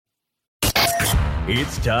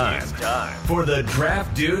It's time for the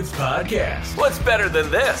Draft Dudes Podcast. What's better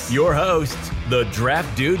than this? Your hosts, the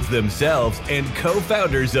Draft Dudes themselves and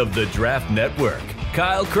co-founders of the Draft Network,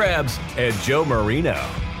 Kyle Krabs and Joe Marino.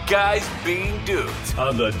 Guys being dudes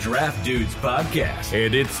on the Draft Dudes Podcast.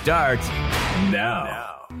 And it starts now.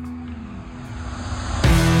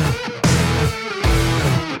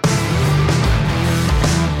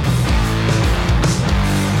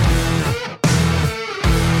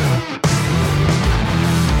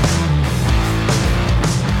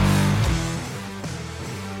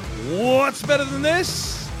 What's better than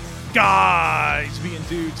this? Guys being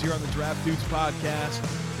dudes here on the Draft Dudes Podcast.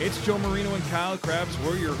 It's Joe Marino and Kyle Krabs.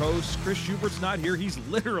 We're your hosts. Chris Schubert's not here. He's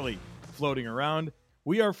literally floating around.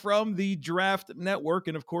 We are from the Draft Network,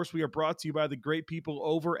 and of course, we are brought to you by the great people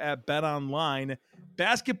over at BetOnline.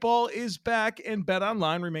 Basketball is back, and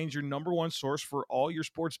BetOnline remains your number one source for all your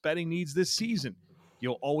sports betting needs this season.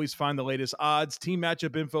 You'll always find the latest odds, team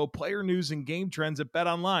matchup info, player news, and game trends at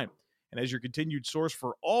BetOnline. And as your continued source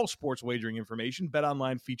for all sports wagering information,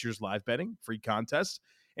 BetOnline features live betting, free contests,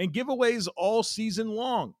 and giveaways all season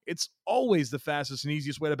long. It's always the fastest and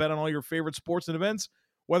easiest way to bet on all your favorite sports and events,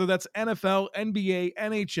 whether that's NFL, NBA,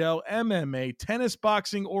 NHL, MMA, tennis,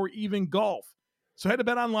 boxing, or even golf. So head to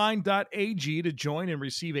betonline.ag to join and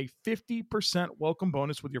receive a 50% welcome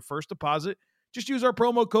bonus with your first deposit. Just use our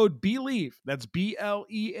promo code BELIEVE, that's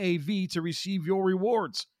BLEAV, to receive your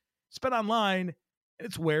rewards. It's BetOnline.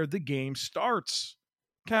 It's where the game starts.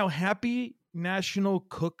 Kyle, happy National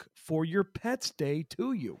Cook for Your Pets Day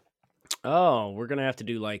to you. Oh, we're gonna have to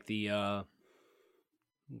do like the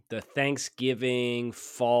Thanksgiving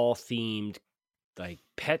fall themed like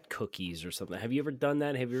pet cookies or something. Have you ever done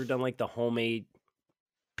that? Have you ever done like the homemade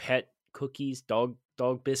pet cookies, dog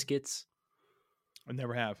biscuits? I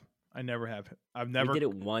never have. I've never. We did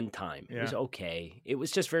it one time. Yeah. It was okay. It was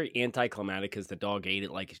just very anticlimactic because the dog ate it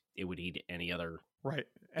like it would eat any other. Right.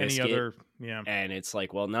 Biscuit. Any other, yeah. And it's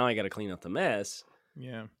like, well, now I got to clean up the mess.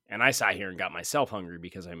 Yeah. And I sat here and got myself hungry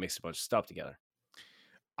because I mixed a bunch of stuff together.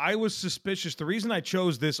 I was suspicious. The reason I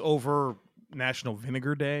chose this over National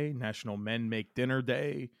Vinegar Day, National Men Make Dinner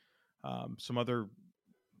Day, some other,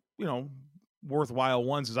 worthwhile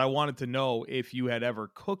ones is I wanted to know if you had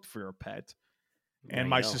ever cooked for your pet. And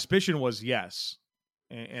my suspicion was yes.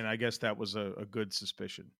 And I guess that was a good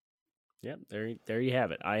suspicion. Yeah, there you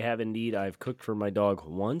have it. I have indeed. I've cooked for my dog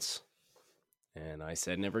once, and I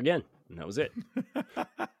said never again, and that was it.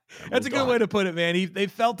 That's a good way to put it, man. They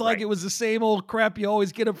felt like it was the same old crap you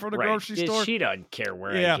always get it from the grocery store. She doesn't care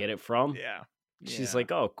where I get it from. Yeah. She's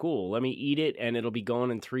like, oh, cool. Let me eat it, and it'll be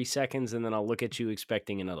gone in 3 seconds, and then I'll look at you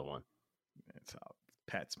expecting another one. That's how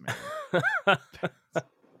pets, man. Pets.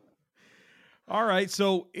 All right,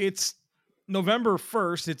 so it's November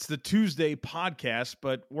 1st. It's the Tuesday podcast,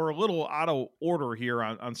 but we're a little out of order here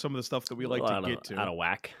on some of the stuff that we like to get to. Out of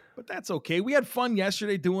whack. But that's okay. We had fun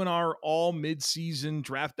yesterday doing our all mid-season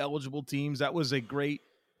draft-eligible teams. That was a great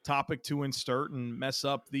topic to insert and mess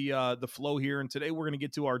up the flow here. And today we're going to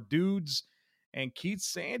get to our dudes. And Keith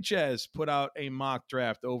Sanchez put out a mock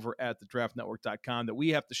draft over at thedraftnetwork.com that we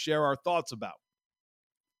have to share our thoughts about.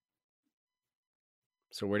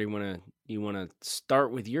 So where do you want to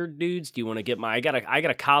start with your dudes? Do you want to get I got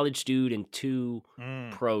a college dude and 2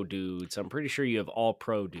 pro dudes. I'm pretty sure you have all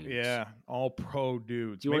pro dudes. Yeah, all pro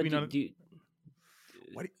dudes. Do you want to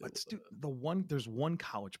let's do the one. There's one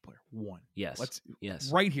college player. One. Yes.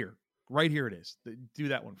 Yes. Right here it is. Do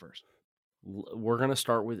that one first. We're going to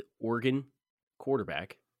start with Oregon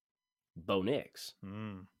quarterback Bo Nix,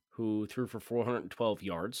 who threw for 412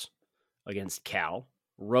 yards against Cal.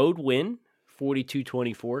 Road win.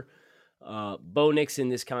 42-24. Bo Nix in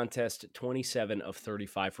this contest, 27 of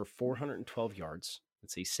 35 for 412 yards.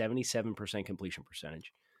 That's a 77% completion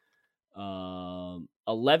percentage.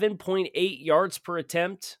 11.8 yards per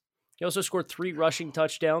attempt. He also scored 3 rushing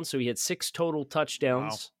touchdowns, so he had 6 total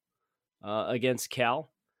touchdowns against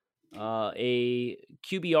Cal. A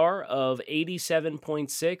QBR of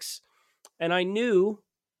 87.6. And I knew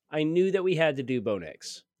that we had to do Bo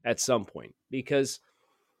Nix at some point because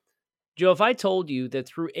Joe, if I told you that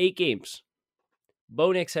through 8 games,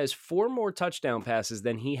 Bo Nix has 4 more touchdown passes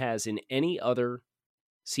than he has in any other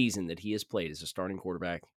season that he has played as a starting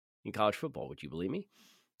quarterback in college football, would you believe me?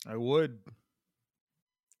 I would.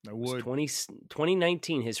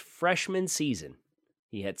 2019, his freshman season,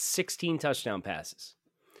 he had 16 touchdown passes.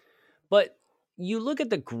 But you look at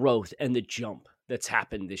the growth and the jump that's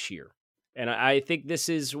happened this year. And I think this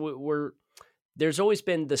is where there's always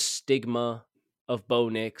been the stigma of Bo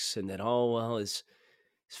Nix and that, his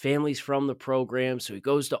family's from the program, so he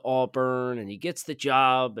goes to Auburn and he gets the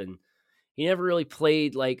job, and he never really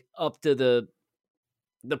played like up to the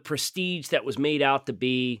the prestige that was made out to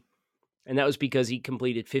be. And that was because he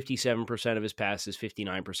completed 57% of his passes,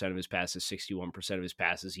 59% of his passes, 61% of his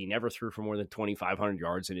passes. He never threw for more than 2,500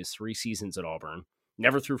 yards in his 3 seasons at Auburn.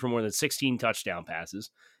 Never threw for more than 16 touchdown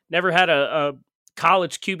passes. Never had a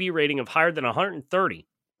college QB rating of higher than 130.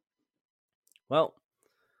 Well,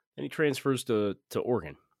 then he transfers to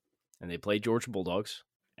Oregon, and they play Georgia Bulldogs,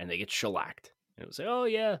 and they get shellacked. And it was like, oh,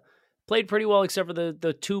 yeah, played pretty well except for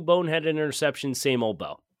the 2 boneheaded interceptions, same old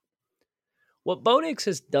Bo. What Bo Nix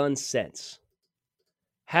has done since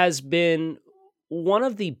has been one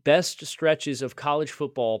of the best stretches of college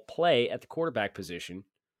football play at the quarterback position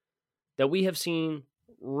that we have seen,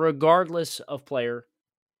 regardless of player,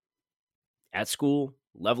 at school,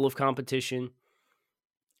 level of competition.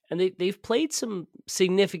 And they've played some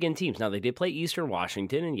significant teams. Now, they did play Eastern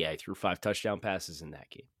Washington, and yeah, he threw 5 touchdown passes in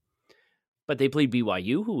that game. But they played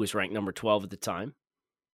BYU, who was ranked number 12 at the time.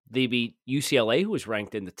 They beat UCLA, who was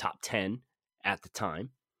ranked in the top 10 at the time.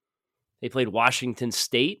 They played Washington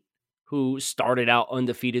State, who started out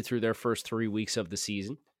undefeated through their first 3 weeks of the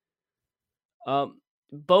season.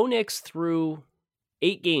 Bo Nix, through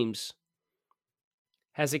 8 games,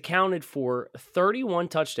 has accounted for 31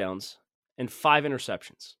 touchdowns and 5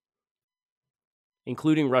 interceptions,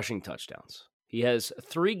 including rushing touchdowns. He has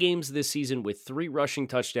 3 games this season with 3 rushing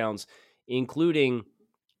touchdowns, including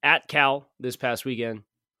at Cal this past weekend,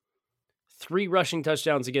 3 rushing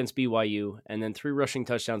touchdowns against BYU, and then 3 rushing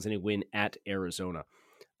touchdowns in a win at Arizona.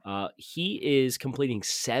 He is completing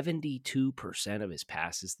 72% of his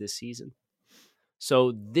passes this season.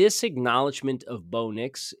 So this acknowledgement of Bo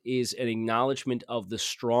Nix is an acknowledgement of the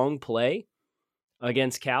strong play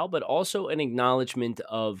against Cal, but also an acknowledgement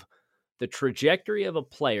of the trajectory of a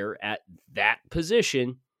player at that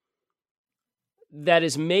position that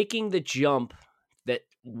is making the jump that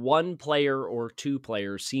one player or 2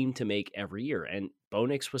 players seem to make every year. And Bo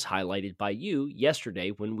Nix was highlighted by you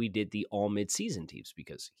yesterday when we did the all midseason teams,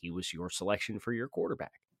 because he was your selection for your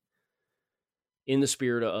quarterback in the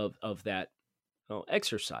spirit of that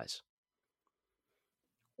exercise.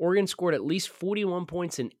 Oregon scored at least 41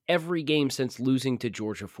 points in every game since losing to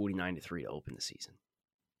Georgia 49-3 to open the season.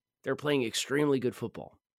 They're playing extremely good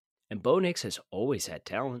football. And Bo Nix has always had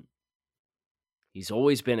talent. He's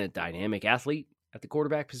always been a dynamic athlete at the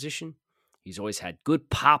quarterback position. He's always had good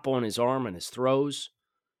pop on his arm and his throws.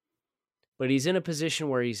 But he's in a position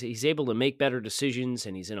where he's able to make better decisions,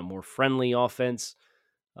 and he's in a more friendly offense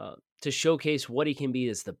to showcase what he can be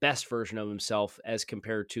as the best version of himself as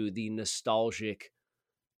compared to the nostalgic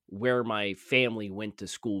where my family went to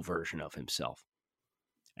school version of himself.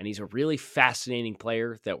 And he's a really fascinating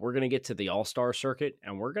player that we're going to get to the All-Star circuit,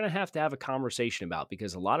 and we're going to have a conversation about,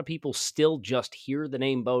 because a lot of people still just hear the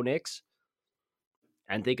name Bo Nix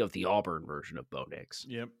and think of the Auburn version of Bo Nix.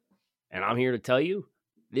 Yep. And I'm here to tell you,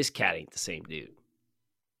 this cat ain't the same dude.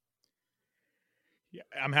 Yeah,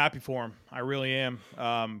 I'm happy for him. I really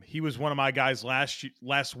am. He was one of my guys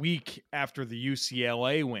last week after the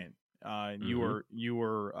UCLA win. You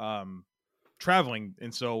were traveling,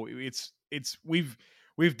 and so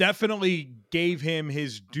we've definitely gave him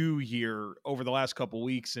his due here over the last couple of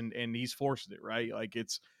weeks, and he's forced it, right? Like,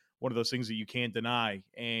 it's one of those things that you can't deny,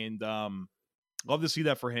 and love to see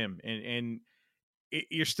that for him. And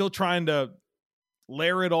you're still trying to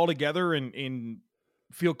layer it all together and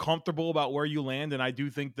feel comfortable about where you land. And I do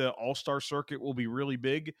think the All-Star circuit will be really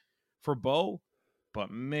big for Bo,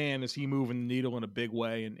 but man, is he moving the needle in a big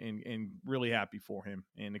way, and really happy for him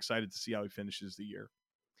and excited to see how he finishes the year.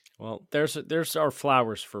 Well, there's our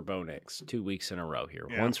flowers for Bo Nix 2 weeks in a row here.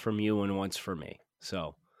 Yeah. One's from you and one's from me.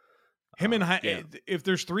 So him and if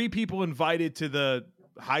there's 3 people invited to the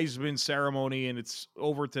Heisman ceremony and it's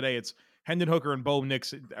over today, it's Hendon Hooker and Bo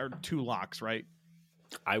Nix are 2 locks, right?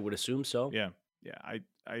 I would assume so. Yeah. I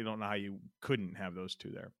don't know how you couldn't have those 2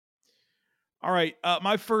 there. All right,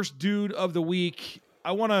 my first dude of the week.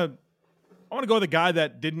 I want to go with the guy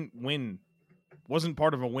that didn't win, wasn't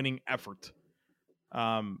part of a winning effort,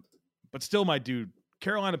 but still my dude.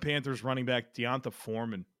 Carolina Panthers running back D'Onta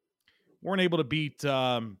Foreman weren't able to beat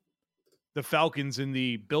the Falcons in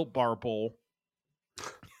the Built Bar Bowl.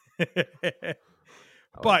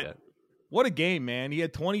 But what a game, man. He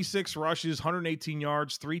had 26 rushes, 118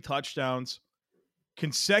 yards, 3 touchdowns,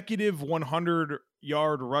 consecutive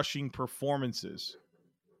 100-yard rushing performances.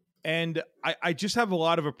 And I just have a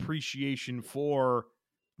lot of appreciation for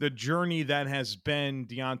the journey that has been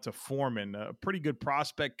D'Onta Foreman, a pretty good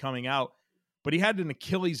prospect coming out, but he had an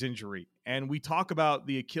Achilles injury. And we talk about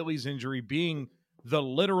the Achilles injury being the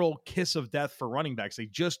literal kiss of death for running backs. They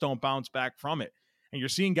just don't bounce back from it. And you're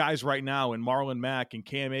seeing guys right now in Marlon Mack and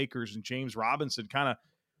Cam Akers and James Robinson kind of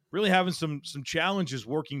really having some challenges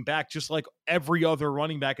working back, just like every other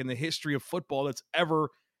running back in the history of football that's ever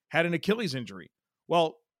had an Achilles injury.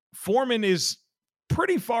 Well, Foreman is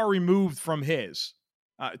pretty far removed from his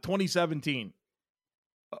 2017.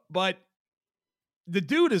 But the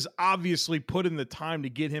dude has obviously put in the time to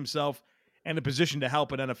get himself in a position to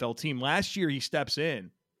help an NFL team. Last year, he steps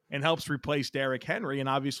in and helps replace Derrick Henry. And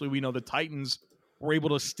obviously, we know the Titans were able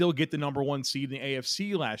to still get the number 1 seed in the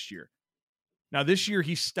AFC last year. Now, this year,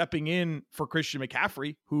 he's stepping in for Christian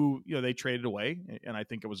McCaffrey, who, they traded away. And I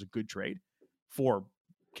think it was a good trade for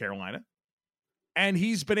Carolina. And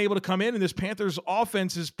he's been able to come in, and this Panthers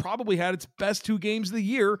offense has probably had its best 2 games of the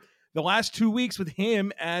year the last 2 weeks with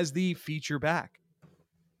him as the feature back.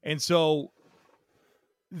 And so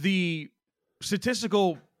the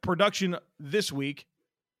statistical production this week,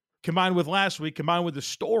 combined with last week, combined with the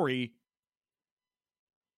story,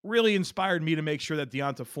 really inspired me to make sure that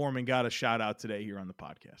D'Onta Foreman got a shout out today here on the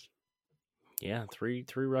podcast. Yeah, three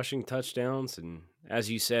rushing touchdowns. And as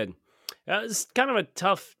you said, it's kind of a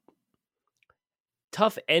tough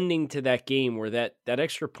ending to that game where that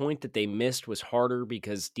extra point that they missed was harder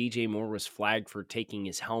because DJ Moore was flagged for taking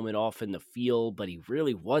his helmet off in the field, but he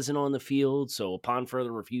really wasn't on the field. So upon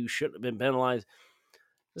further review, shouldn't have been penalized.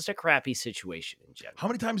 Just a crappy situation in general. How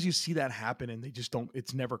many times do you see that happen and they just don't,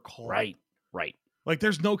 it's never called? Right. Like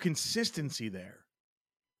there's no consistency there.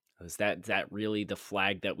 Is that really the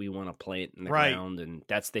flag that we want to plant in the ground? And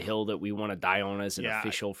that's the hill that we want to die on as an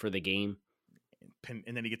official for the game? And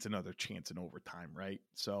then he gets another chance in overtime, right?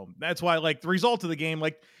 So that's why, like, the result of the game,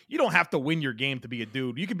 like, you don't have to win your game to be a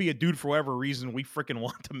dude. You can be a dude for whatever reason we freaking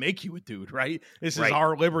want to make you a dude, right? This is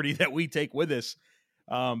our liberty that we take with us.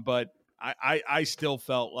 But I still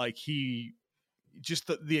felt like he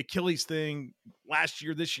just the Achilles thing last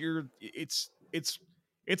year, this year, it's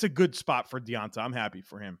a good spot for D'Onta. I'm happy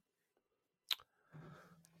for him.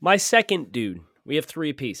 My second dude, we have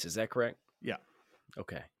 3 apiece. Is that correct? Yeah.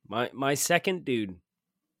 Okay. My second dude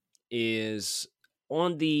is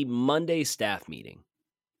on the Monday staff meeting.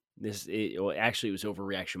 It was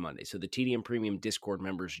Overreaction Monday. So the TDN Premium Discord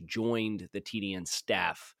members joined the TDN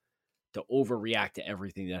staff to overreact to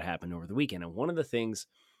everything that happened over the weekend. And one of the things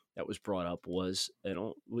that was brought up was,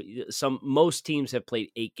 most teams have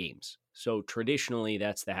played 8 games. So traditionally,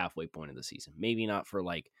 that's the halfway point of the season. Maybe not for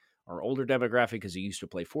like our older demographic, because you used to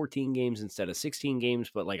play 14 games instead of 16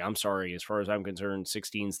 games. But like, I'm sorry, as far as I'm concerned,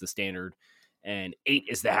 16 is the standard and 8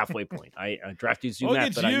 is the halfway point. I draft dudes do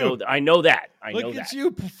that, but I know that. Look at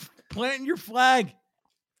you planting your flag.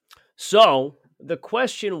 So the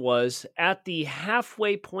question was, at the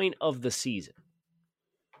halfway point of the season,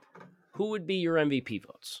 who would be your MVP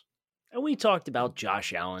votes? And we talked about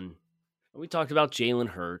Josh Allen, and we talked about Jalen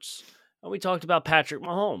Hurts, and we talked about Patrick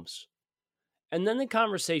Mahomes. And then the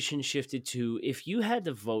conversation shifted to, if you had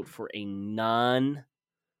to vote for a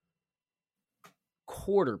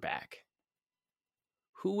non-quarterback,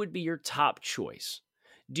 who would be your top choice?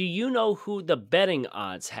 Do you know who the betting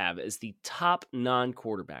odds have as the top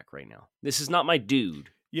non-quarterback right now? This is not my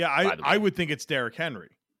dude. Yeah, I would think it's Derrick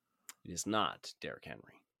Henry. It is not Derrick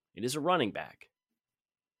Henry. It is a running back.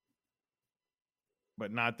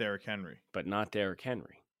 But not Derrick Henry.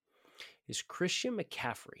 Is Christian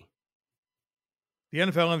McCaffrey the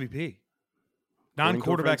NFL MVP?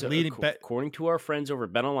 Non-quarterback leading bet. According to our friends over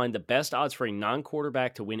at BetOnline, the best odds for a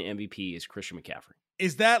non-quarterback to win MVP is Christian McCaffrey.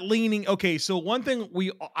 Is that leaning? Okay, so one thing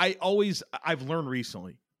I've learned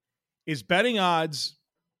recently is betting odds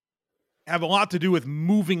have a lot to do with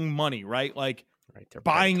moving money, right? Like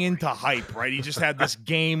buying into hype, right? He just had this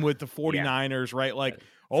game with the 49ers, right? Like,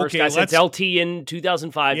 first guy since LT in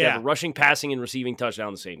 2005 to have a rushing, passing, and receiving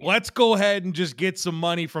touchdown the same game. Let's go ahead and just get some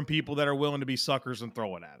money from people that are willing to be suckers and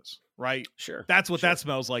throw it at us, right? Sure. That's what that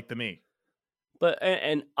smells like to me. But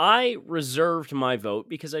and I reserved my vote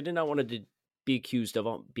because I did not want to be accused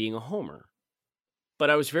of being a homer. But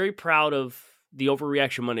I was very proud of the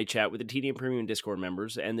Overreaction Monday chat with the TDN Premium Discord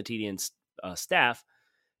members and the TDN staff.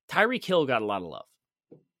 Tyreek Hill got a lot of love.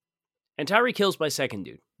 And Tyreek Hill's my second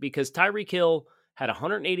dude because Tyreek Hill had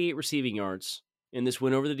 188 receiving yards in this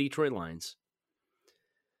win over the Detroit Lions.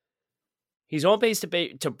 He's on pace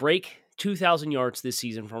to break 2,000 yards this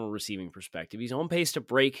season from a receiving perspective. He's on pace to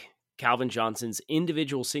break Calvin Johnson's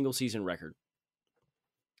individual single-season record.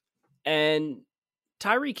 And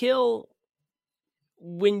Tyreek Hill,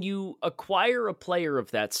 when you acquire a player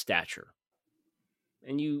of that stature,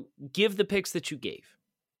 and you give the picks that you gave,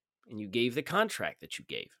 and you gave the contract that you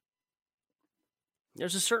gave,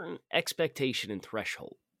 there's a certain expectation and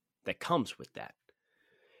threshold that comes with that.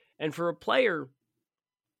 And for a player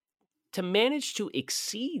to manage to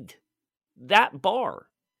exceed that bar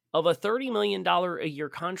of a $30 million a year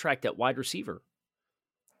contract at wide receiver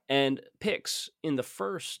and picks in the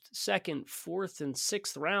first, second, fourth, and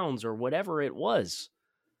sixth rounds or whatever it was.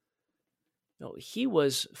 No, he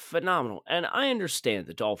was phenomenal. And I understand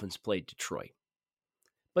the Dolphins played Detroit.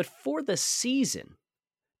 But for the season,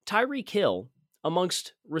 Tyreek Hill,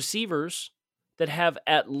 amongst receivers that have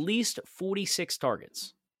at least 46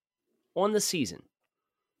 targets on the season,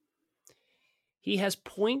 he has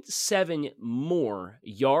 0.7 more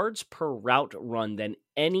yards per route run than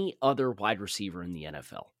any other wide receiver in the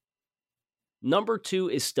NFL. Number 2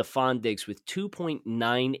 is Stephon Diggs with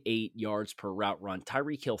 2.98 yards per route run.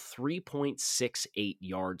 Tyreek Hill, 3.68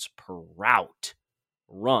 yards per route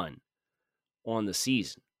run on the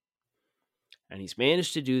season. And he's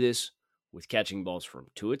managed to do this with catching balls from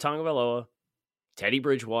Tua Tagovailoa, Teddy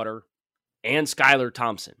Bridgewater, and Skylar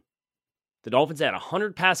Thompson. The Dolphins had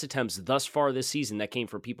 100 pass attempts thus far this season that came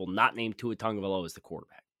from people not named Tua Tagovailoa as the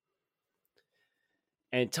quarterback.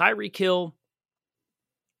 And Tyreek Hill,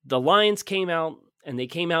 the Lions came out, and they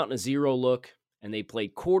came out in a zero look, and they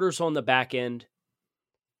played quarters on the back end,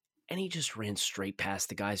 and he just ran straight past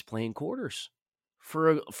the guys playing quarters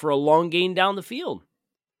for a long gain down the field.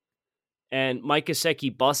 And Mike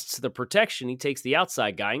Gesicki busts the protection. He takes the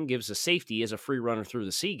outside guy and gives a safety as a free runner through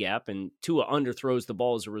the C gap, and Tua underthrows the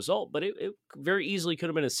ball as a result. But it very easily could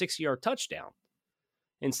have been a 60-yard touchdown.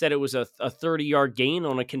 Instead, it was a 30-yard gain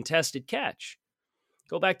on a contested catch.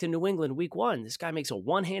 Go back to New England week 1. This guy makes a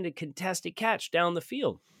one-handed contested catch down the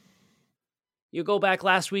field. You go back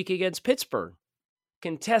last week against Pittsburgh.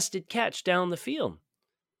 Contested catch down the field.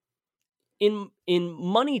 In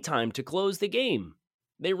money time to close the game,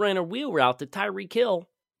 they ran a wheel route to Tyreek Hill,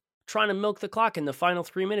 trying to milk the clock in the final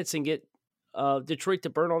 3 minutes and get Detroit to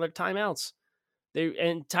burn all their timeouts.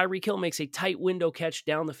 And Tyreek Hill makes a tight window catch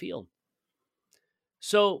down the field.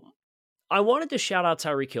 So I wanted to shout out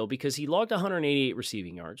Tyreek Hill because he logged 188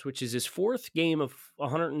 receiving yards, which is his 4th game of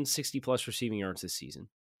 160-plus receiving yards this season.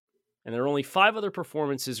 And there are only 5 other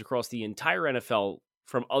performances across the entire NFL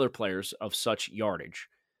from other players of such yardage.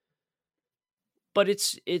 But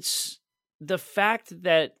it's the fact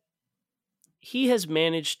that he has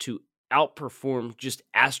managed to outperform just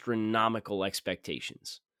astronomical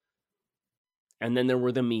expectations. And then there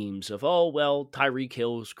were the memes of, oh, well, Tyreek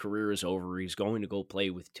Hill's career is over. He's going to go play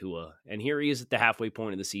with Tua. And here he is at the halfway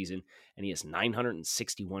point of the season, and he has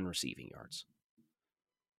 961 receiving yards.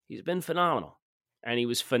 He's been phenomenal. And he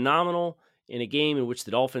was phenomenal in a game in which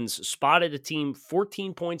the Dolphins spotted a team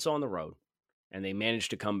 14 points on the road, and they managed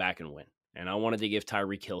to come back and win. And I wanted to give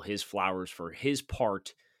Tyreek Hill his flowers for his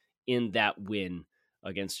part in that win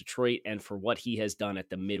against Detroit and for what he has done at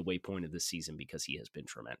the midway point of the season because he has been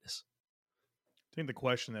tremendous. I think the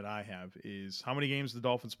question that I have is how many games the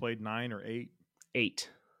Dolphins played, 9 or 8? 8.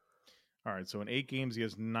 All right, so in 8 games, he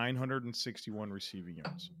has 961 receiving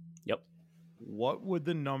yards. Yep. What would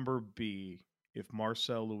the number be if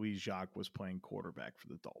Marcel Louis-Jacques was playing quarterback for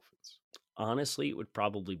the Dolphins? Honestly, it would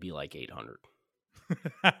probably be like 800.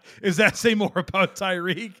 Is that say more about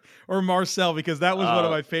Tyreek or Marcel? Because that was one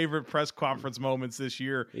of my favorite press conference moments this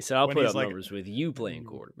year. He said, I'll put up numbers with you playing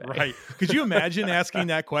quarterback. Right. Could you imagine asking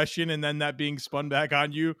that question and then that being spun back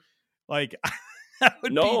on you? Like, that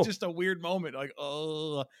would be just a weird moment. Like,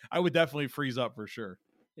 oh, I would definitely freeze up for sure.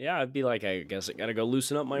 Yeah, I'd be like, I guess I got to go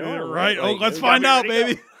loosen up my arm. Right. Like, let's find out,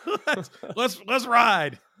 baby. let's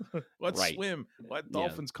ride. Let's swim.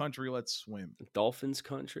 Dolphins country, let's swim. Dolphins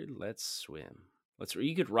country, let's swim.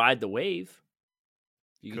 You could ride the wave.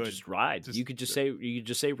 You could just ride. You could just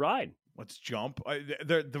say ride. Let's jump.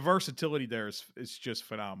 The versatility there is just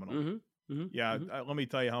phenomenal. Mm-hmm, mm-hmm, yeah, mm-hmm. Let me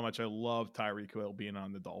tell you how much I love Tyreek Hill being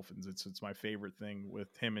on the Dolphins. It's my favorite thing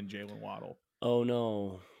with him and Jalen Waddle. Oh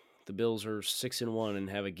no, the Bills are 6-1 and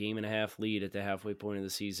have a 1.5 lead at the halfway point of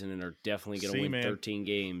the season and are definitely going to win 13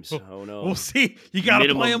 games. Oh no, we'll see. You got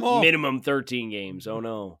to play them all. Minimum 13 games. Oh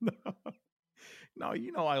no.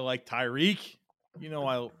 No, I like Tyreek.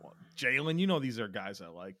 Jalen, these are guys I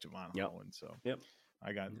like, Javon Holland. So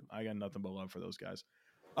I got nothing but love for those guys.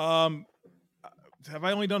 Have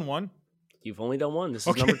I only done one? You've only done one. This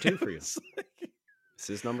is number 2 for you. This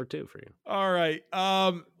is number 2 for you. All right.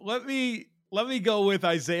 Let me go with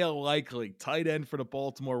Isaiah Likely, tight end for the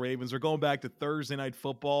Baltimore Ravens. We're going back to Thursday Night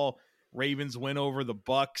Football. Ravens win over the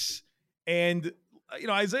Bucks. And,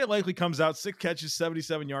 Isaiah Likely comes out, 6 catches,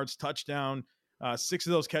 77 yards, touchdown. 6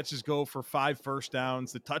 of those catches go for 5 first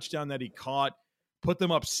downs. The touchdown that he caught put them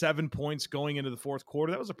up 7 points going into the fourth quarter.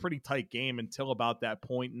 That was a pretty tight game until about that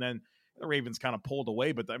point, and then the Ravens kind of pulled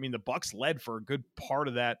away. But, the Bucs led for a good part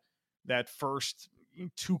of that first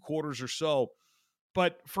 2 quarters or so.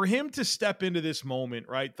 But for him to step into this moment,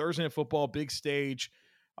 right, Thursday Night Football, big stage,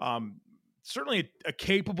 Certainly a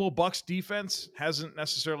capable Bucs defense, hasn't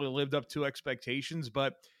necessarily lived up to expectations,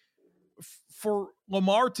 but for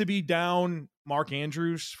Lamar to be down Mark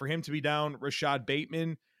Andrews, for him to be down Rashad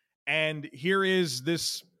Bateman, and here is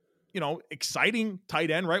this, exciting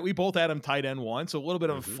tight end, right? We both had him tight end once, so a little bit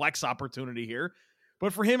of a flex opportunity here.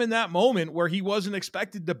 But for him in that moment where he wasn't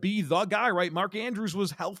expected to be the guy, right? Mark Andrews was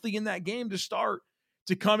healthy in that game to start,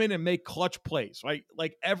 to come in and make clutch plays, right?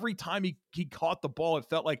 Like every time he caught the ball, it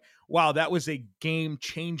felt like, wow, that was a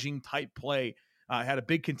game-changing type play. Had a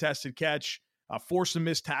big contested catch, forced some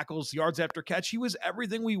missed tackles, yards after catch. He was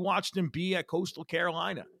everything we watched him be at Coastal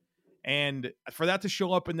Carolina. And for that to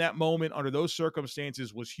show up in that moment under those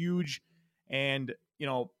circumstances was huge. And,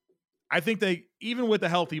 I think they, even with the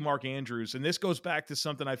healthy Mark Andrews, and this goes back to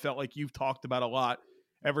something I felt like you've talked about a lot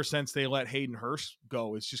ever since they let Hayden Hurst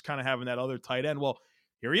go, it's just kind of having that other tight end. Well,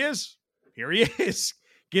 here he is.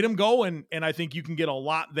 Get him going, and I think you can get a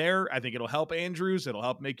lot there. I think it'll help Andrews. It'll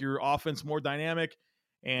help make your offense more dynamic.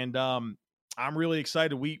 And I'm really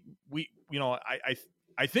excited.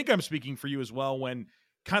 I think I'm speaking for you as well when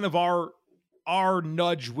kind of our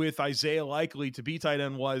nudge with Isaiah Likely to be tight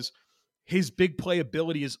end was his big play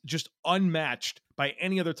ability is just unmatched by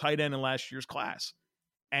any other tight end in last year's class.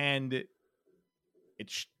 And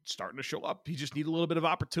it's starting to show up. He just needed a little bit of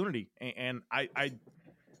opportunity. And I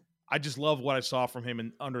just love what I saw from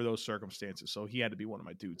him under those circumstances. So he had to be one of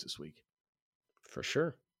my dudes this week. For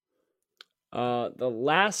sure. The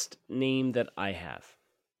last name that I have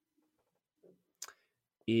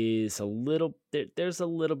is there's a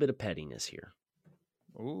little bit of pettiness here.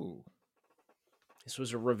 Ooh. This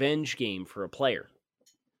was a revenge game for a player.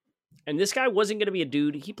 And this guy wasn't going to be a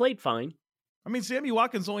dude. He played fine. I mean, Sammy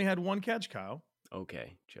Watkins only had one catch, Kyle.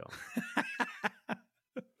 Okay, Joe.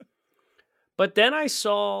 But then I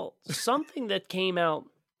saw something that came out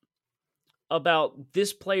about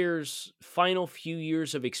this player's final few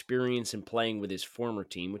years of experience in playing with his former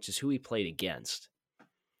team, which is who he played against,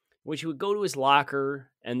 which he would go to his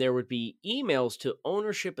locker and there would be emails to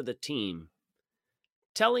ownership of the team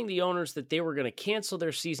telling the owners that they were going to cancel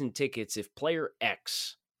their season tickets if player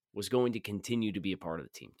X was going to continue to be a part of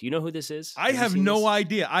the team. Do you know who this is? I have no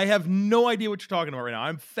idea. I have no idea what you're talking about right now.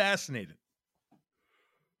 I'm fascinated.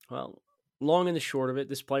 Well, long and the short of it,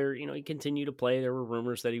 this player, he continued to play. There were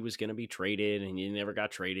rumors that he was going to be traded, and he never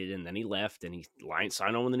got traded, and then he left, and he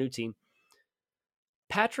signed on with a new team.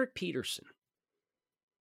 Patrick Peterson,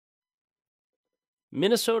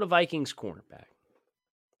 Minnesota Vikings cornerback.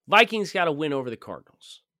 Vikings got a win over the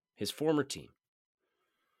Cardinals, his former team.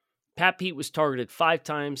 Pat Pete was targeted 5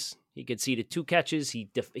 times. He conceded 2 catches.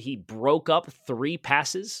 He broke up 3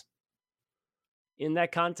 passes in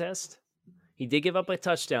that contest. He did give up a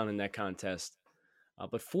touchdown in that contest,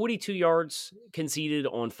 but 42 yards conceded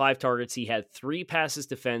on 5 targets. He had 3 passes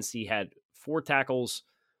defensed. He had 4 tackles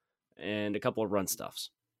and a couple of run stuffs.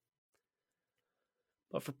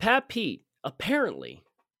 But for Pat Pete, apparently,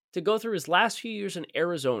 to go through his last few years in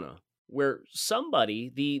Arizona, where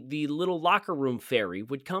somebody, the little locker room fairy,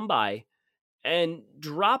 would come by and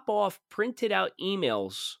drop off printed out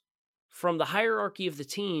emails from the hierarchy of the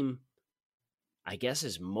team, I guess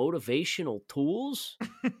as motivational tools.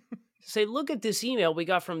 Say, look at this email we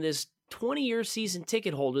got from this 20-year season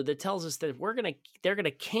ticket holder that tells us that they're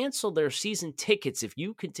gonna cancel their season tickets if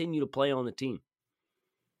you continue to play on the team.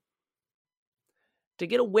 To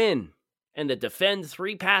get a win and to defend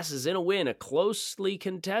 3 passes in a win, a closely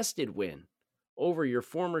contested win over your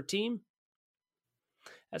former team,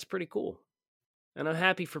 that's pretty cool. And I'm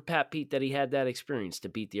happy for Pat Pete that he had that experience to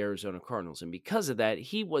beat the Arizona Cardinals. And because of that,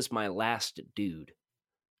 he was my last dude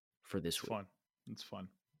for this week. It's fun.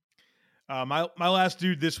 My last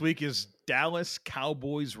dude this week is Dallas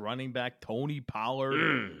Cowboys running back Tony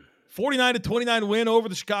Pollard. 49-29 win over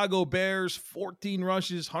the Chicago Bears. 14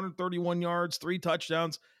 rushes, 131 yards, 3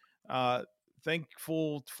 touchdowns.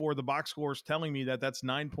 Thankful for the box scores telling me that that's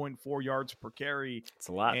 9.4 yards per carry. It's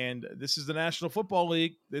a lot. And this is the National Football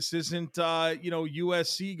League. This isn't,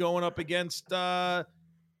 USC going up against some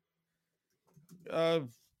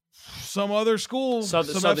other school.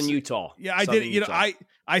 Southern Utah. Yeah, I did. Utah.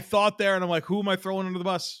 I thought there, and I'm like, who am I throwing under the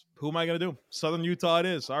bus? Who am I going to do? Southern Utah it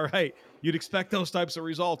is. All right. You'd expect those types of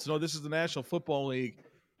results. No, this is the National Football League.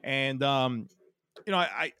 And,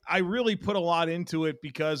 I really put a lot into it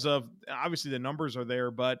because of, obviously the numbers are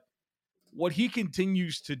there, but what he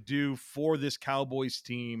continues to do for this Cowboys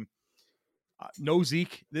team, no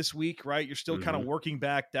Zeke this week, right? You're still kind of working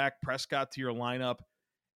back Dak Prescott to your lineup.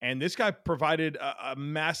 And this guy provided a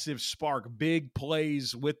massive spark, big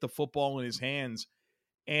plays with the football in his hands.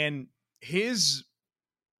 And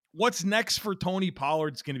what's next for Tony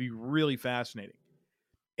Pollard is going to be really fascinating.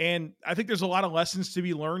 And I think there's a lot of lessons to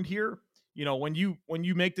be learned here. You know, when you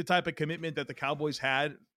make the type of commitment that the Cowboys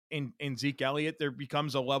had in Zeke Elliott, there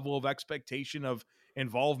becomes a level of expectation of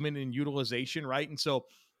involvement and utilization, right? And so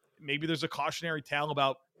maybe there's a cautionary tale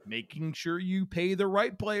about making sure you pay the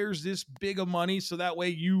right players this big of money so that way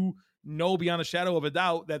you know beyond a shadow of a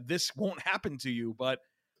doubt that this won't happen to you. But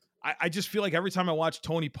I just feel like every time I watch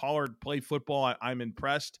Tony Pollard play football, I'm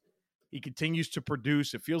impressed. He continues to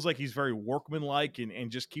produce. It feels like he's very workmanlike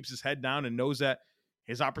and just keeps his head down and knows that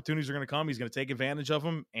his opportunities are going to come. He's going to take advantage of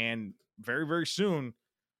them. And very, very soon,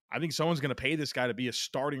 I think someone's going to pay this guy to be a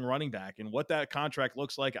starting running back. And what that contract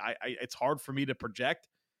looks like, it's hard for me to project.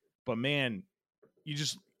 But, man, you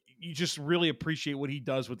just really appreciate what he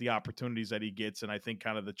does with the opportunities that he gets. And I think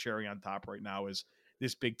kind of the cherry on top right now is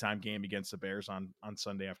this big-time game against the Bears on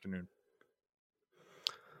Sunday afternoon.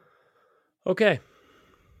 Okay.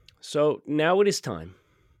 So now it is time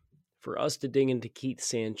for us to dig into Keith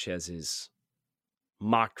Sanchez's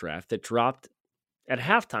mock draft that dropped at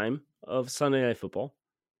halftime of Sunday Night Football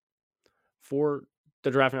for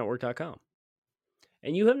thedraftnetwork.com.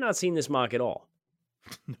 And you have not seen this mock at all.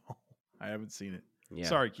 No, I haven't seen it. Yeah.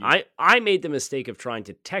 Sorry, Keith. I made the mistake of trying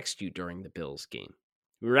to text you during the Bills game.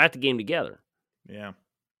 We were at the game together. Yeah.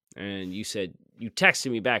 And you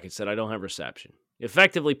texted me back and said, I don't have reception.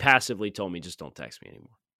 Effectively, passively told me, just don't text me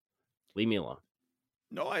anymore. Leave me alone.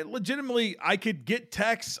 No, I could get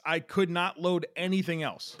texts. I could not load anything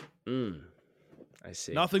else. I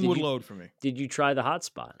see. Nothing would load for me. Did you try the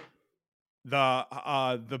hotspot?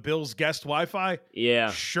 The Bills guest Wi-Fi?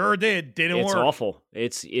 Yeah. Sure did. Didn't work. It's awful.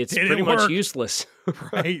 It's pretty much useless.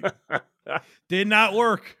 Right. Did not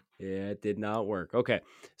work. Yeah, it did not work. Okay.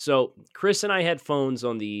 So Chris and I had phones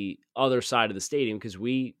on the other side of the stadium because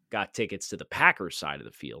we got tickets to the Packers side of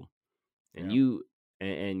the field. And you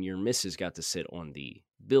and your missus got to sit on the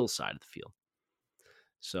Bills side of the field.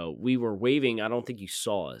 So we were waving. I don't think you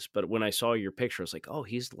saw us, but when I saw your picture, I was like, oh,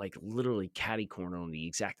 he's like literally catty corner on the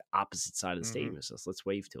exact opposite side of the stadium. So let's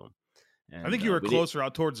wave to him. And, I think you were closer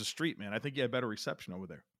out towards the street, man. I think you had better reception over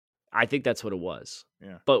there. I think that's what it was.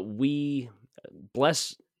 Yeah. But we,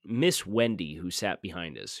 bless Miss Wendy, who sat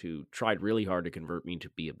behind us, who tried really hard to convert me to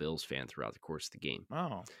be a Bills fan throughout the course of the game.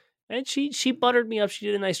 Oh. And she buttered me up. She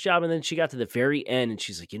did a nice job. And then she got to the very end and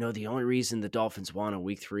she's like, the only reason the Dolphins won on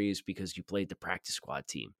week 3 is because you played the practice squad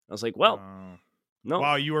team. I was like, well, no.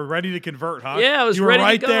 Wow, you were ready to convert, huh? Yeah, I was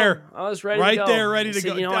ready to go. There. I was ready to go. Right there, ready to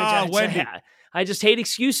go. Wendy. I just hate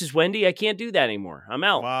excuses, Wendy. I can't do that anymore. I'm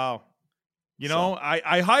out. Wow.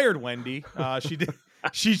 I hired Wendy. She did.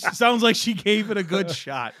 She sounds like she gave it a good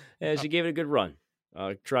shot. Yeah, she gave it a good run.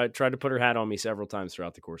 Tried to put her hat on me several times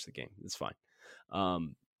throughout the course of the game. It's fine.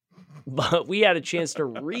 But we had a chance to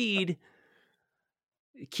read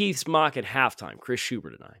Keith's mock at halftime, Chris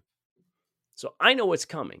Schubert and I. So I know what's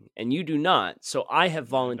coming, and you do not. So I have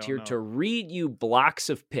volunteered to read you blocks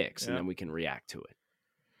of picks, and then we can react to it.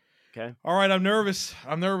 Okay. All right. I'm nervous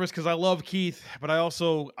because I love Keith, but I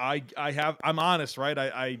also I'm honest, right?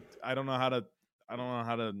 I don't know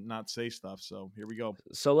how to not say stuff. So here we go.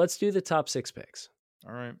 So let's do the top 6 picks.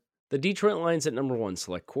 All right. The Detroit Lions at number 1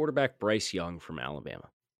 select quarterback Bryce Young from Alabama.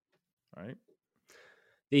 All right.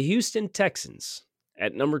 The Houston Texans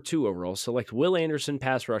at number 2 overall select Will Anderson,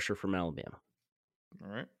 pass rusher from Alabama.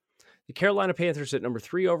 All right. The Carolina Panthers at number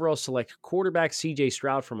 3 overall select quarterback C.J.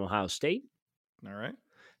 Stroud from Ohio State. All right.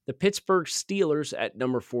 The Pittsburgh Steelers at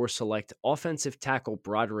number 4 select offensive tackle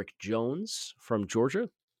Broderick Jones from Georgia.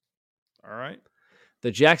 All right.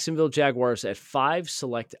 The Jacksonville Jaguars at 5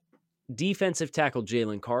 select defensive tackle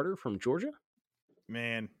Jalen Carter from Georgia.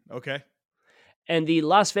 Man, okay. And the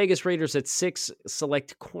Las Vegas Raiders at 6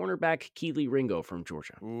 select cornerback Keely Ringo from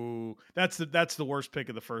Georgia. Ooh, that's the worst pick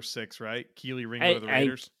of the first 6, right? Keely Ringo of the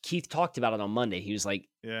Raiders. Keith talked about it on Monday. He was like,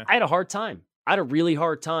 I had a hard time. I had a really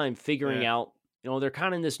hard time figuring out, they're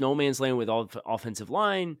kind of in this no man's land with offensive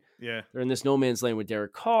line. Yeah. They're in this no man's land with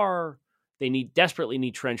Derek Carr. They desperately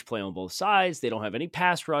need trench play on both sides. They don't have any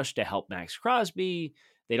pass rush to help Max Crosby.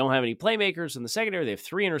 They don't have any playmakers in the secondary. They have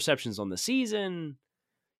 3 interceptions on the season.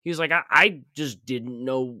 He was like, I just didn't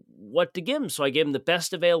know what to give him. So I gave him the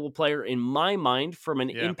best available player in my mind from an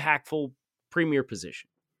impactful premier position.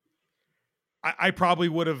 I probably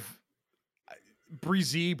would have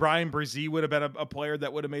Brian Brzee would have been a player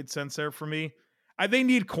that would have made sense there for me. They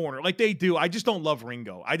need corner like they do. I just don't love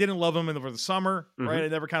Ringo. I didn't love him over the summer, right? I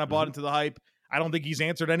never kind of bought into the hype. I don't think he's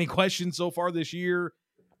answered any questions so far this year.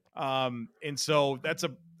 And so that's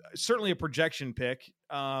certainly a projection pick.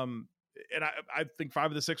 And I think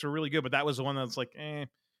 5 of the 6 were really good, but that was the one that's like, I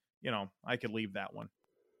could leave that one.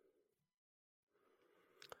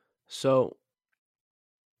 So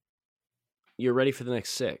You're ready for the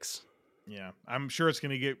next 6. Yeah, I'm sure it's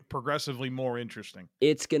going to get progressively more interesting.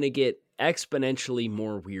 It's going to get exponentially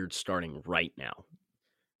more weird starting right now.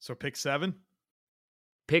 So pick 7?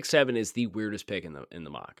 Pick 7 is the weirdest pick in the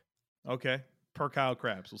mock. Okay. Per Kyle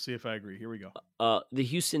Krabs. We'll see if I agree. Here we go. The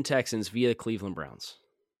Houston Texans via the Cleveland Browns.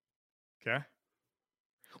 Okay.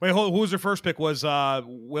 Wait, who was their first pick? Was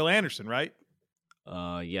Will Anderson, right?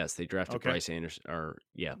 Yes, they drafted Okay. Bryce Anderson.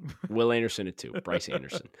 Will Anderson at 2. Bryce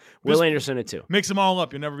Anderson. Will Anderson at 2. Mix them all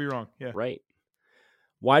up. You'll never be wrong. Yeah. Right.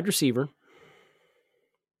 Wide receiver.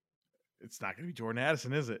 It's not going to be Jordan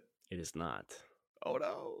Addison, is it? It is not. Oh,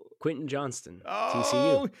 no. Quentin Johnston,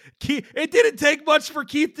 Oh, TCU. Keith, it didn't take much for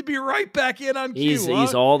Keith to be right back in on Q.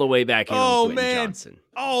 He's all the way back in on Quentin man. Johnson.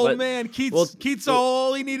 Oh, But man. Keith's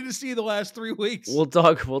all he needed to see the last 3 weeks. We'll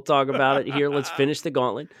talk about it here. Let's finish the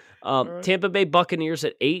gauntlet. right. Tampa Bay Buccaneers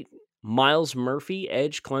at 8. Miles Murphy,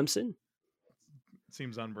 edge, Clemson.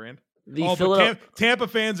 Seems on brand. The Tampa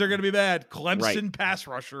fans are going to be bad. Clemson pass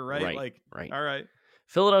rusher, right? Right. All right.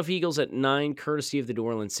 Philadelphia Eagles at 9, courtesy of the New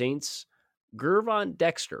Orleans Saints. Gervon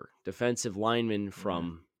Dexter, defensive lineman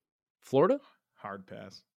from Florida. Hard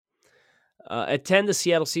pass. At 10, the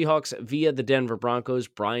Seattle Seahawks via the Denver Broncos,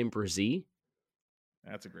 Brian Brzee.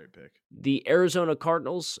 That's a great pick. The Arizona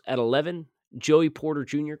Cardinals at 11, Joey Porter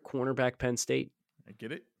Jr., cornerback, Penn State. I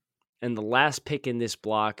get it. And the last pick in this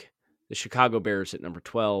block, the Chicago Bears at number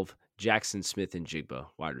 12, Jackson Smith and Jigba,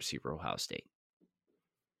 wide receiver, Ohio State.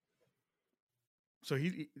 So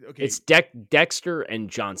okay. It's Dexter and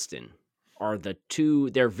Johnston are the two.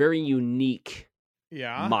 They're very unique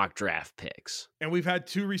mock draft picks. And we've had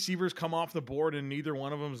 2 receivers come off the board, and neither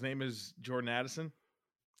one of them's name is Jordan Addison.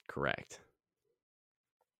 Correct.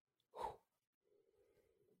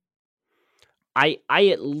 I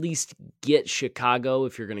at least get Chicago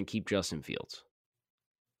if you're going to keep Justin Fields.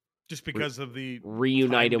 Just because of the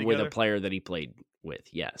reunite him with a together? player that he played with.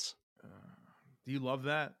 Yes. Do you love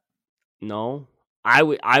that? No. I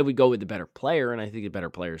would go with the better player, and I think the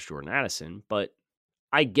better player is Jordan Addison, but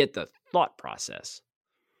I get the thought process.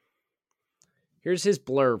 Here's his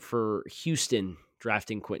blurb for Houston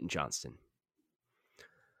drafting Quentin Johnston.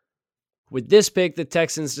 With this pick, the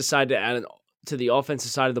Texans decide to add to the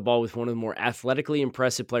offensive side of the ball with one of the more athletically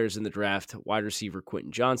impressive players in the draft, wide receiver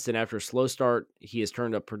Quentin Johnston. After a slow start, he has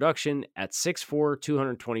turned up production. At 6'4",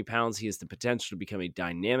 220 pounds, he has the potential to become a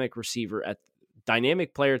dynamic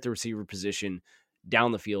player at the receiver position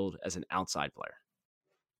down the field as an outside player.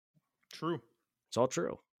 True. It's all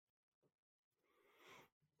true.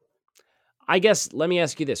 I guess, let me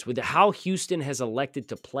ask you this. With how Houston has elected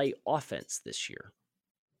to play offense this year,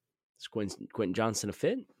 is Quentin Johnston a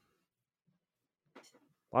fit?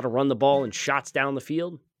 A lot of run the ball and shots down the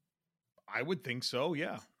field? I would think so,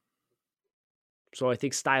 yeah. So I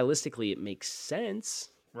think stylistically it makes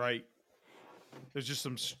sense. Right. There's just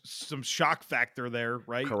some shock factor there,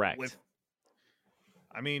 right? Correct.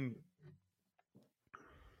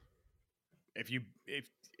 If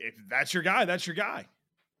that's your guy, that's your guy.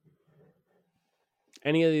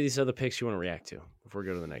 Any of these other picks you want to react to before we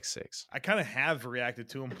go to the next 6? I kind of have reacted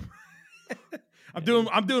to him. I'm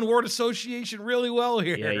doing word association really well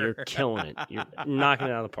here. Yeah, you're killing it. You're knocking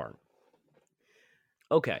it out of the park.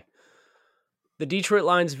 Okay. The Detroit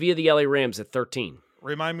Lions via the LA Rams at 13.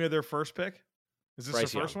 Remind me of their first pick. Is this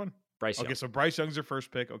Bryce their first Young. one? Bryce Young. Okay, so Bryce Young's their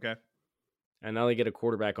first pick. Okay. And now they get a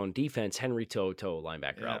quarterback on defense, Henry Toto,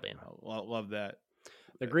 linebacker, Yeah, Alabama. love that.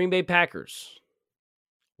 The Green Bay Packers,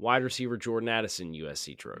 wide receiver Jordan Addison,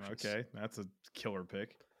 USC Trojans. Okay, that's a killer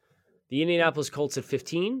pick. The Indianapolis Colts at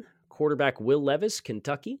 15, quarterback Will Levis,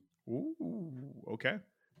 Kentucky. Ooh, okay.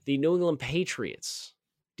 The New England Patriots,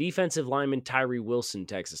 defensive lineman Tyree Wilson,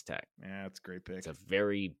 Texas Tech. Yeah, that's a great pick. It's a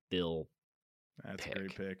very Bill That's pick. a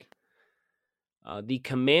great pick. The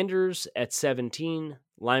Commanders at 17,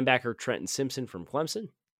 linebacker Trenton Simpson from Clemson.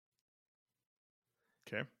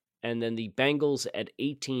 Okay. And then the Bengals at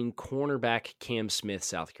 18, cornerback Cam Smith,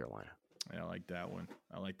 South Carolina. Yeah, I like that one.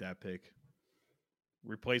 I like that pick.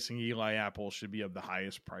 Replacing Eli Apple should be of the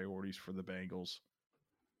highest priorities for the Bengals.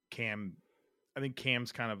 I think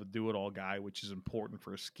Cam's kind of a do-it-all guy, which is important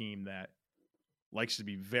for a scheme that likes to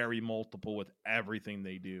be very multiple with everything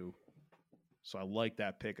they do. So I like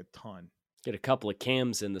that pick a ton. Get a couple of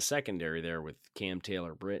Cams in the secondary there with Cam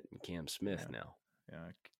Taylor-Britt and Cam Smith now. Yeah,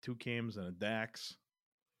 2 Cams and a Dax.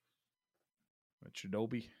 A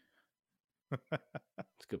Chidobe.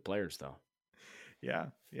 It's good players, though. Yeah,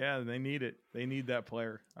 they need it. They need that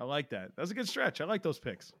player. I like that. That's a good stretch. I like those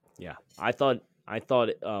picks. Yeah, I thought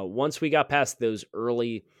once we got past those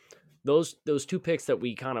early, those 2 picks that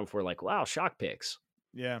we kind of were like, wow, shock picks.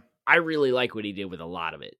 Yeah. I really like what he did with a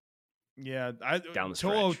lot of it. Yeah, down the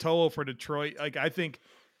Toho for Detroit. Like, I think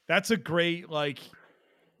that's a great, like,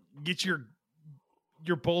 get your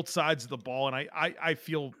both sides of the ball, and I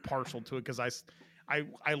feel partial to it because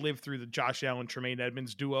I lived through the Josh Allen Tremaine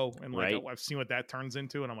Edmonds duo, and like Right. I've seen what that turns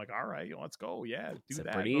into, and I'm like, all right, let's go, yeah, It's do a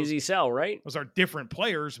that. pretty easy sell, right? Those are different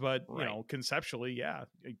players, but Right. conceptually, yeah,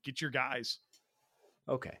 get your guys.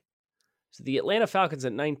 Okay. So the Atlanta Falcons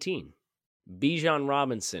at 19. Bijan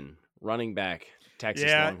Robinson, running back,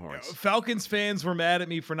 Texas Longhorns. Falcons fans were mad at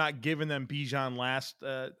me for not giving them Bijan last.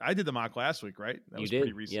 I did the mock last week, right? That You was did,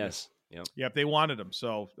 pretty recent. yes. Yep, they wanted him,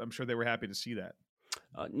 so I'm sure they were happy to see that.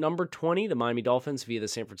 Number 20, the Miami Dolphins via the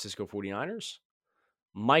San Francisco 49ers.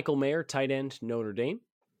 Michael Mayer, tight end, Notre Dame.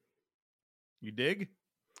 You dig?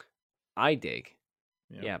 I dig.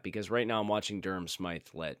 Yeah, because right now I'm watching Durham Smythe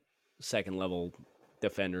let second-level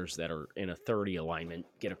defenders that are in a 30 alignment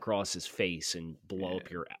get across his face and blow up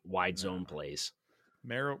your wide zone plays.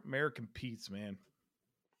 Mayer competes, man.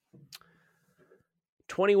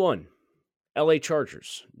 21, LA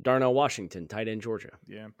Chargers, Darnell Washington, tight end, Georgia.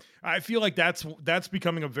 Yeah. I feel like that's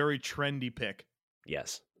becoming a very trendy pick.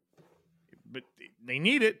 Yes. But they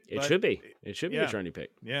need it. It should be. It should be a trendy pick.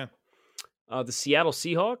 Yeah. The Seattle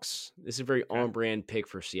Seahawks. This is a very on-brand pick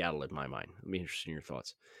for Seattle in my mind. I'd be interested in your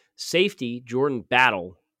thoughts. Safety, Jordan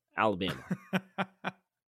Battle, Alabama.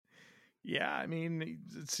 Yeah, I mean,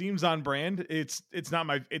 it seems on brand. It's not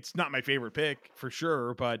my favorite pick for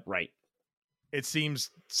sure, but right. It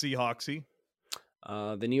seems Seahawksy.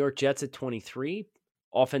 The New York Jets at 23.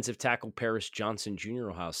 Offensive tackle Paris Johnson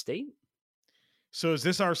Jr., Ohio State. So is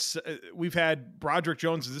this we've had Broderick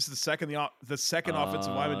Jones. Is this the second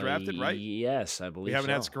offensive lineman drafted, right? Yes, I believe we haven't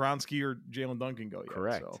so. had Skoronski or Jalen Duncan go yet.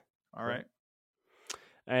 Correct. So, all right.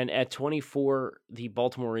 And at 24, the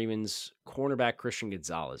Baltimore Ravens cornerback Christian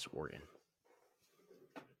Gonzalez, Oregon.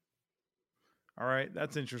 All right,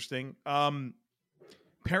 that's interesting.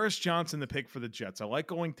 Paris Johnson, the pick for the Jets. I like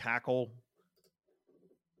going tackle.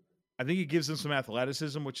 I think it gives them some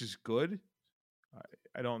athleticism, which is good.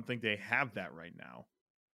 I don't think they have that right now.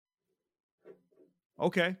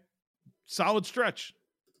 Okay. Solid stretch.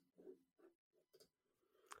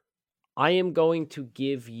 I am going to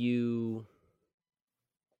give you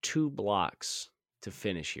 2 blocks to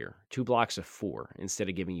finish here. 2 blocks of 4 instead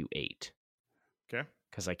of giving you 8. Okay.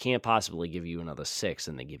 Because I can't possibly give you another 6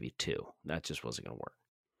 and then give you 2. That just wasn't going to work.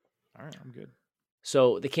 All right, I'm good.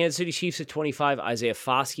 So the Kansas City Chiefs at 25, Isaiah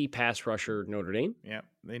Foskey, pass rusher, Notre Dame. Yeah,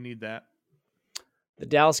 they need that. The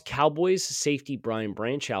Dallas Cowboys, safety Brian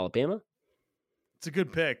Branch, Alabama. It's a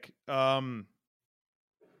good pick. Yeah,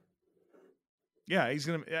 he's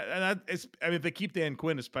gonna. If they keep Dan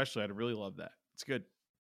Quinn, especially, I'd really love that. It's good.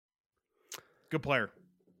 Good player.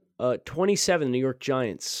 27, New York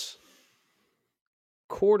Giants.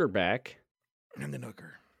 Quarterback.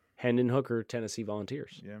 Hendon Hooker, Tennessee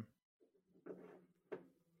Volunteers. Yeah.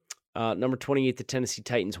 Number 28, the Tennessee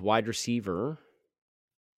Titans, wide receiver.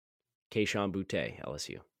 Kayshon Boutte,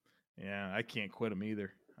 LSU. Yeah, I can't quit him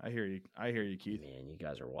either. I hear you, Keith. Man, you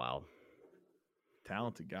guys are wild.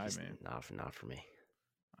 Talented guy, man. Not for me.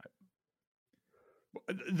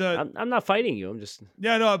 I'm not fighting you. I'm just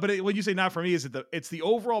but when you say not for me, is it's the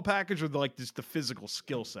overall package or just the physical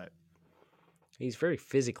skill set? He's very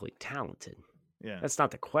physically talented. Yeah, that's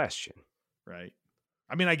not the question, right?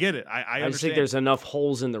 I mean, I get it. I just think there's enough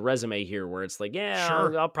holes in the resume here where it's like,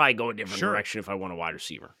 sure. I'll probably go a different direction if I want a wide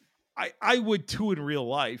receiver. I would too in real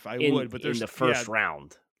life. But there's in the first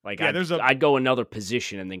round. Like, yeah, I'd go another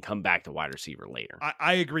position and then come back to wide receiver later.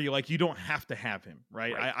 I agree. Like, you don't have to have him,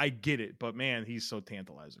 right? I get it, but man, he's so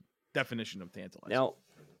tantalizing. Definition of tantalizing. Now,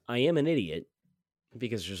 I am an idiot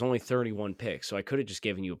because there's only 31 picks, so I could have just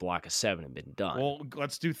given you a block of 7 and been done. Well,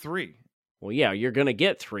 let's do 3. Well, yeah, you're going to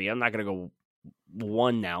get 3. I'm not going to go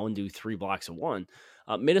 1 now and do 3 blocks of 1.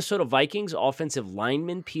 Minnesota Vikings offensive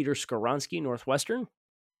lineman Peter Skoronski, Northwestern.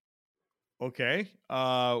 Okay.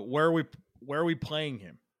 Where are we playing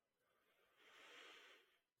him?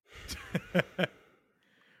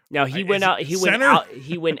 Now he went out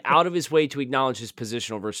of his way to acknowledge his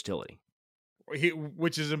positional versatility.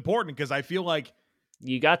 Which is important because I feel like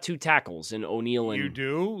you got 2 tackles in O'Neal and you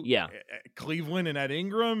do. Yeah. Cleveland and Ed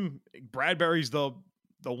Ingram. Bradbury's the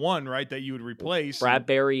one, right, that you would replace.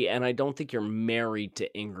 Bradbury, and I don't think you're married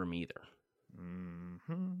to Ingram either.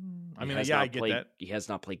 I mean, I get that. He has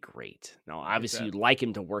not played great. Now, obviously, you'd like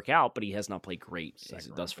him to work out, but he has not played great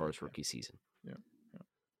thus far his rookie season. Yeah.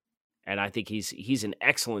 And I think he's an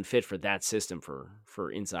excellent fit for that system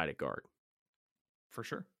for inside at guard. For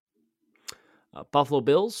sure. Buffalo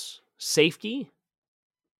Bills, safety,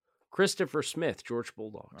 Christopher Smith, Georgia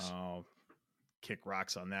Bulldogs. Oh, kick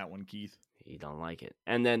rocks on that one, Keith. You don't like it.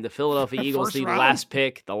 And then the Philadelphia Eagles, the round. last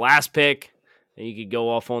pick. And you could go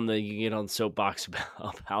off on you get on the soapbox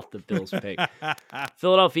about the Bills pick.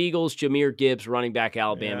 Philadelphia Eagles, Jahmyr Gibbs, running back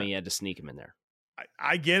Alabama. You had to sneak him in there.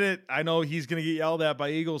 I get it. I know he's going to get yelled at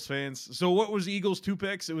by Eagles fans. So what was Eagles' 2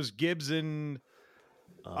 picks? It was Gibbs and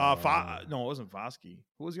no, it wasn't Foskey.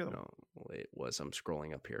 Who was the other one? No, it was. I'm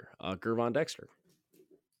scrolling up here. Gervon Dexter.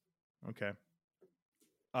 Okay.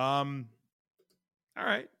 All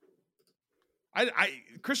right.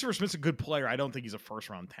 Christopher Smith's a good player. I don't think he's a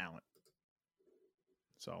first-round talent.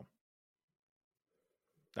 So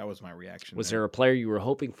that was my reaction. Was there a player you were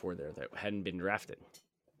hoping for there that hadn't been drafted?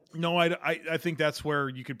 No, I think that's where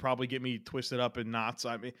you could probably get me twisted up in knots.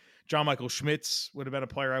 I mean, John Michael Schmitz would have been a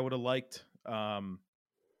player I would have liked.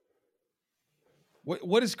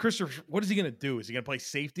 What is Christopher? What is he going to do? Is he going to play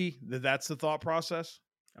safety? That's the thought process.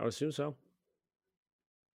 I would assume so.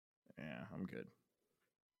 Yeah, I'm good.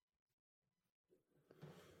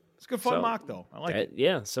 It's a good fun mock, though. I like it.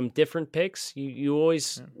 Yeah, some different picks. You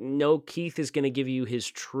always know Keith is going to give you his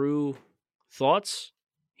true thoughts.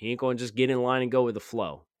 He ain't going to just get in line and go with the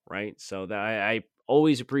flow, right? So that I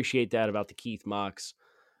always appreciate that about the Keith mocks.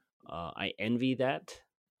 I envy that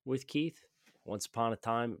with Keith. Once upon a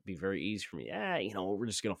time, it'd be very easy for me. We're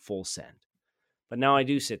just going to full send. But now I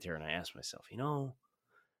do sit there and I ask myself, are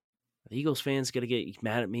the Eagles fans going to get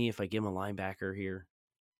mad at me if I give him a linebacker here?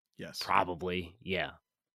 Yes. Probably, yeah.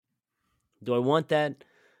 Do I want that?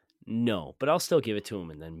 No, but I'll still give it to him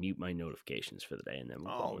and then mute my notifications for the day and then move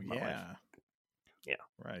on with my life. Yeah.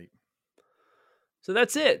 Right. So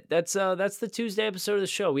that's it. That's the Tuesday episode of the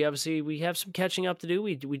show. We have some catching up to do.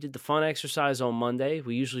 We did the fun exercise on Monday.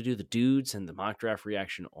 We usually do the dudes and the mock draft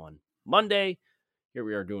reaction on Monday. Here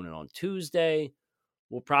we are doing it on Tuesday.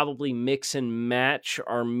 We'll probably mix and match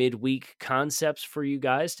our midweek concepts for you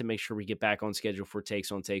guys to make sure we get back on schedule for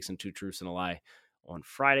Takes on Takes and Two Truths and a Lie on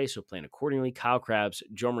Friday. So plan accordingly. Kyle Krabs,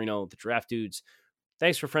 Joe Marino, the Draft Dudes.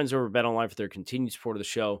 Thanks for friends over at BetOnline for their continued support of the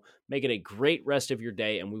show. Make it a great rest of your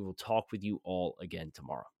day, and we will talk with you all again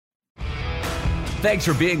tomorrow. Thanks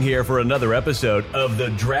for being here for another episode of the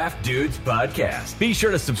Draft Dudes Podcast. Be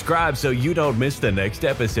sure to subscribe so you don't miss the next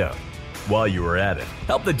episode. While you are at it,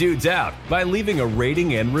 help the dudes out by leaving a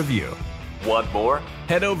rating and review. Want more?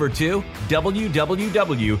 Head over to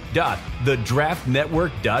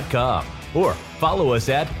www.thedraftnetwork.com or follow us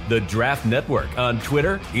at The Draft Network on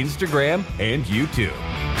Twitter, Instagram, and YouTube.